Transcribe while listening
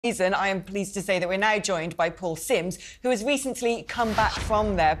reason, I am pleased to say that we're now joined by Paul Sims, who has recently come back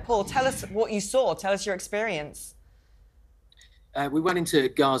from there. Paul, tell us what you saw. Tell us your experience. We went into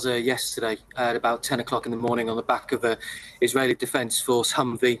Gaza yesterday at about 10 o'clock in the morning on the back of an Israeli Defence Force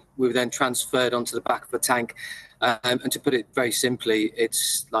Humvee. We were then transferred onto the back of a tank. And to put it very simply,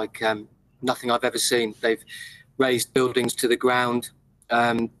 it's like nothing I've ever seen. They've razed buildings to the ground.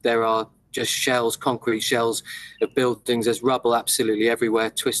 There are just shells, concrete shells of buildings. There's rubble absolutely everywhere,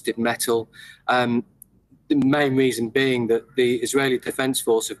 twisted metal. The main reason being that the Israeli Defence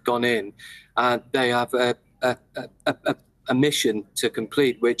Force have gone in. They have a mission to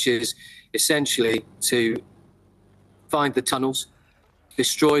complete, which is essentially to find the tunnels,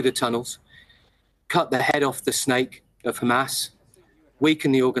 destroy the tunnels, cut the head off the snake of Hamas,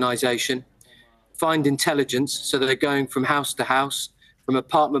 weaken the organisation, find intelligence. So they're going from house to house, from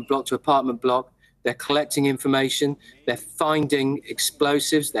apartment block to apartment block. They're collecting information. They're finding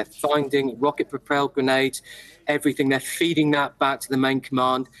explosives. They're finding rocket-propelled grenades, everything. They're feeding that back to the main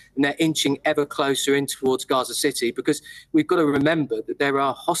command, and they're inching ever closer in towards Gaza City, because we've got to remember that there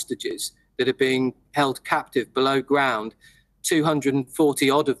are hostages that are being held captive below ground, 240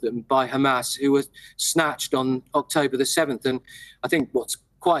 odd of them by Hamas, who were snatched on October the 7th. And I think what's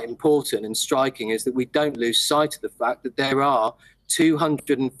quite important and striking is that we don't lose sight of the fact that there are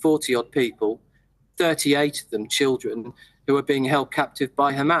 240 odd people, 38 of them children, who are being held captive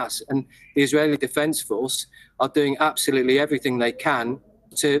by Hamas. And the Israeli Defence Force are doing absolutely everything they can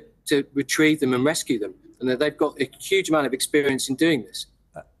to retrieve them and rescue them. And that they've got a huge amount of experience in doing this.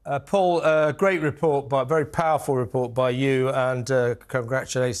 Paul, great report, very powerful report by you, and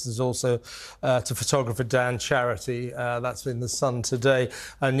congratulations also to photographer Dan Charity. That's in The Sun today.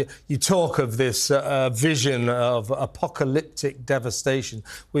 And you talk of this vision of apocalyptic devastation.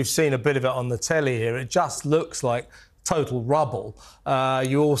 We've seen a bit of it on the telly here. It just looks like total rubble.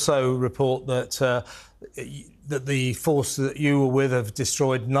 You also report that that the force that you were with have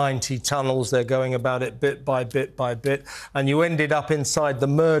destroyed 90 tunnels. They're going about it bit by bit by bit. And you ended up inside the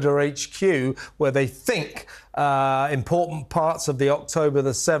murder HQ, where they think important parts of the October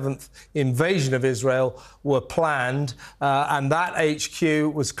the 7th invasion of Israel were planned. And that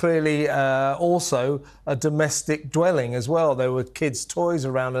HQ was clearly also a domestic dwelling as well. There were kids' toys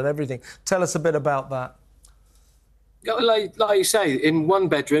around and everything. Tell us a bit about that. Like you say, in one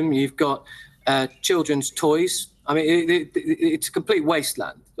bedroom, you've got children's toys. I mean, it's a complete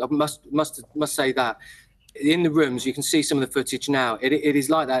wasteland. I must say that. In the rooms, you can see some of the footage now. It is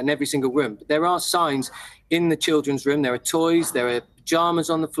like that in every single room. But there are signs in the children's room. There are toys, there are pyjamas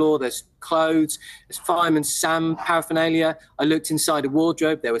on the floor, there's clothes, there's Fireman Sam paraphernalia. I looked inside a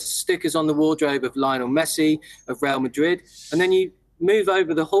wardrobe. There were stickers on the wardrobe of Lionel Messi, of Real Madrid. And then you move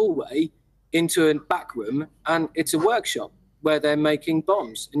over the hallway into a back room, and it's a workshop where they're making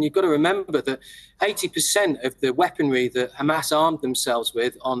bombs. And you've got to remember that 80% of the weaponry that Hamas armed themselves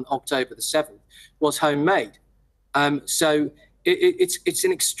with on October the 7th was homemade. So it's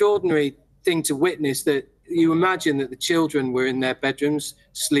an extraordinary thing to witness, that you imagine that the children were in their bedrooms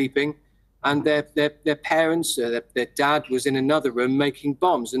sleeping, and their parents, their dad was in another room making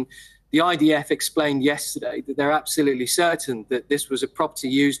bombs. And the IDF explained yesterday that they're absolutely certain that this was a property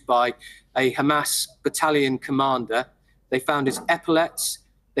used by a Hamas battalion commander. They found his epaulets,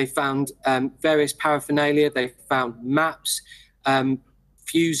 they found various paraphernalia, they found maps,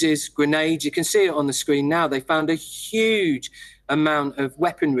 fuses, grenades. You can see it on the screen now. They found a huge amount of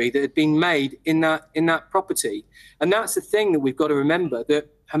weaponry that had been made in that property. And that's the thing that we've got to remember, that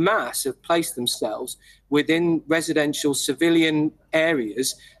Hamas have placed themselves within residential civilian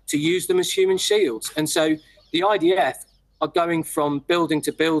areas to use them as human shields. And so the IDF are going from building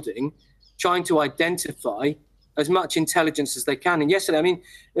to building, trying to identify as much intelligence as they can. And yesterday, I mean,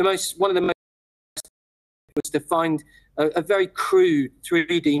 one of the most was to find a very crude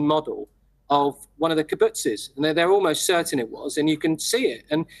 3D model of one of the kibbutzes, and they're almost certain it was, and you can see it.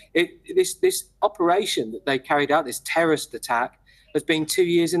 And this operation that they carried out, this terrorist attack, has been 2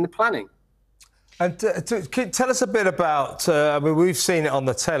 years in the planning. And tell us a bit about, I mean, we've seen it on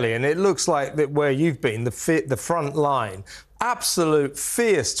the telly, and it looks like that where you've been, the front line, absolute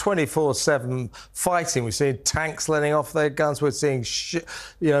fierce 24/7 fighting. We've seen tanks letting off their guns. We're seeing,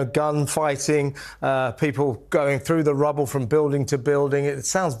 gunfighting, people going through the rubble from building to building. It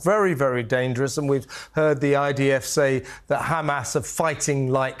sounds very, very dangerous. And we've heard the IDF say that Hamas are fighting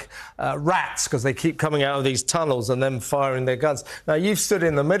like rats, because they keep coming out of these tunnels and then firing their guns. Now, you've stood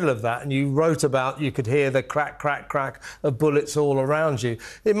in the middle of that, and you wrote about, you could hear the crack, crack, crack of bullets all around you.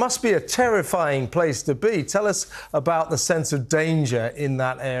 It must be a terrifying place to be. Tell us about the sense of danger in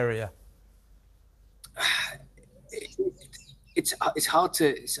that area. it's hard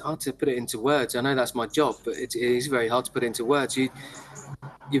to put it into words. I know that's my job, but it is very hard to put it into words.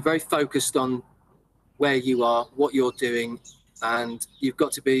 You're very focused on where you are, what you're doing, and you've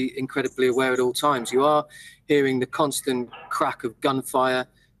got to be incredibly aware at all times. You are hearing the constant crack of gunfire,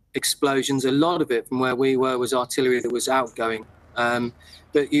 explosions. A lot of it from where we were was artillery that was outgoing.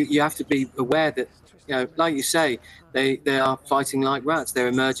 But you have to be aware that, like you say, they are fighting like rats. They're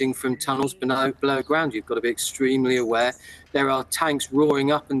emerging from tunnels below ground. You've got to be extremely aware. There are tanks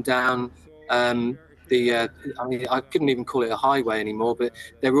roaring up and down I mean, I couldn't even call it a highway anymore, but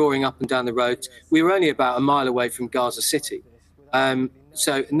they're roaring up and down the roads. We were only about a mile away from Gaza City. And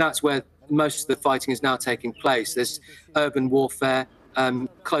that's where most of the fighting is now taking place. There's urban warfare,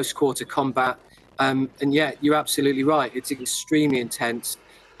 close quarter combat. And yeah, you're absolutely right. It's extremely intense.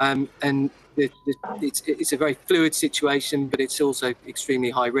 And it's a very fluid situation, but it's also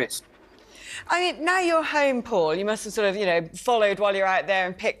extremely high risk. I mean, now you're home, Paul, you must have sort of, followed while you're out there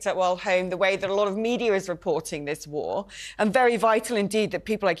and picked up while home the way that a lot of media is reporting this war. And very vital indeed that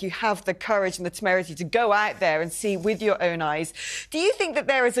people like you have the courage and the temerity to go out there and see with your own eyes. Do you think that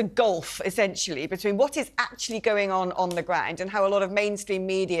there is a gulf, essentially, between what is actually going on the ground and how a lot of mainstream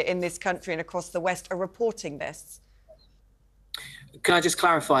media in this country and across the West are reporting this? Can I just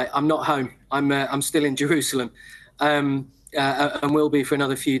clarify? I'm not home. I'm still in Jerusalem. And will be for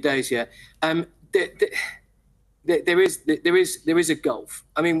another few days here. There is a gulf.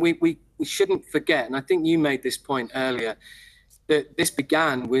 I mean, we shouldn't forget, and I think you made this point earlier, that this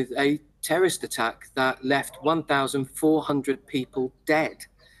began with a terrorist attack that left 1,400 people dead,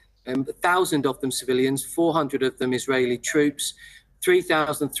 1,000 of them civilians, 400 of them Israeli troops,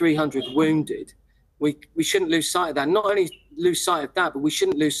 3,300 wounded. We shouldn't lose sight of that. Not only lose sight of that, but we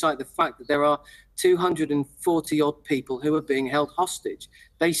shouldn't lose sight of the fact that there are 240 odd people who are being held hostage.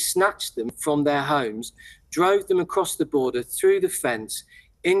 They snatched them from their homes, drove them across the border, through the fence,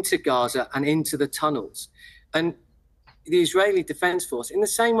 into Gaza and into the tunnels. And the Israeli Defense Force, in the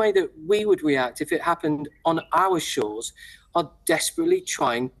same way that we would react if it happened on our shores, are desperately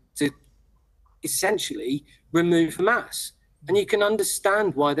trying to essentially remove Hamas. And you can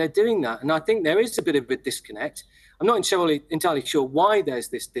understand why they're doing that. And I think there is a bit of a disconnect. I'm not entirely sure why there's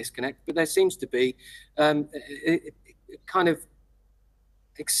this disconnect, but there seems to be a kind of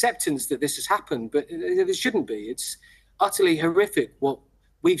acceptance that this has happened, but there shouldn't be. It's utterly horrific what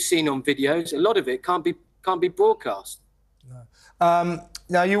we've seen on videos. A lot of it can't be broadcast. No.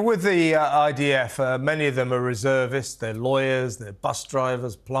 Now, you're with the IDF. Many of them are reservists. They're lawyers, they're bus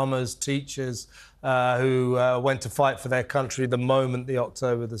drivers, plumbers, teachers who went to fight for their country the moment the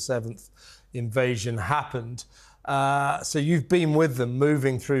October the 7th invasion happened. So you've been with them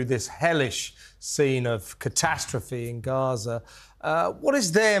moving through this hellish scene of catastrophe in Gaza. What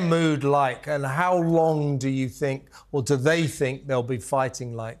is their mood like, and how long do you think, or do they think, they'll be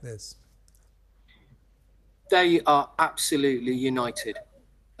fighting like this? They are absolutely united.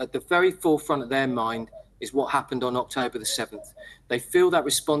 At the very forefront of their mind is what happened on October the 7th. They feel that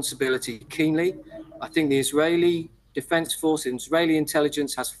responsibility keenly. I think the Israeli Defense Force and Israeli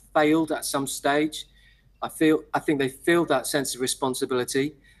intelligence has failed at some stage. I think they feel that sense of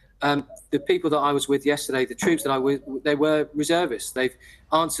responsibility. The people that I was with yesterday, the troops that I was, they were reservists. They've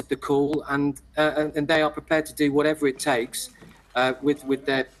answered the call, and they are prepared to do whatever it takes with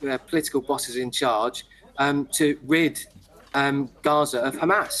their political bosses in charge to rid Gaza of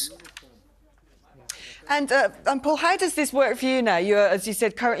Hamas. And Paul, how does this work for you now? You're, as you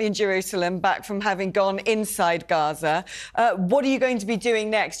said, currently in Jerusalem, back from having gone inside Gaza. What are you going to be doing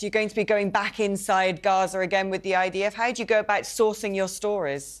next? You're going to be going back inside Gaza again with the IDF. How do you go about sourcing your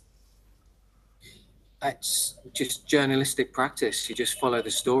stories? It's just journalistic practice. You just follow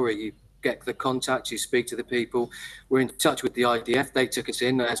the story. You get the contacts, you speak to the people. We're in touch with the IDF. They took us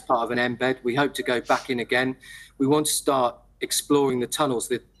in as part of an embed. We hope to go back in again. We want to start exploring the tunnels.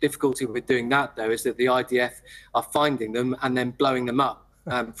 The difficulty with doing that, though, is that the IDF are finding them and then blowing them up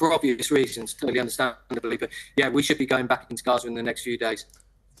for obvious reasons, totally understandably. But yeah, we should be going back into Gaza in the next few days.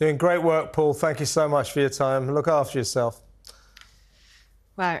 Doing great work, Paul. Thank you so much for your time. Look after yourself.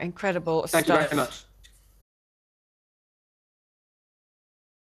 Wow, incredible stuff. Thank you very much.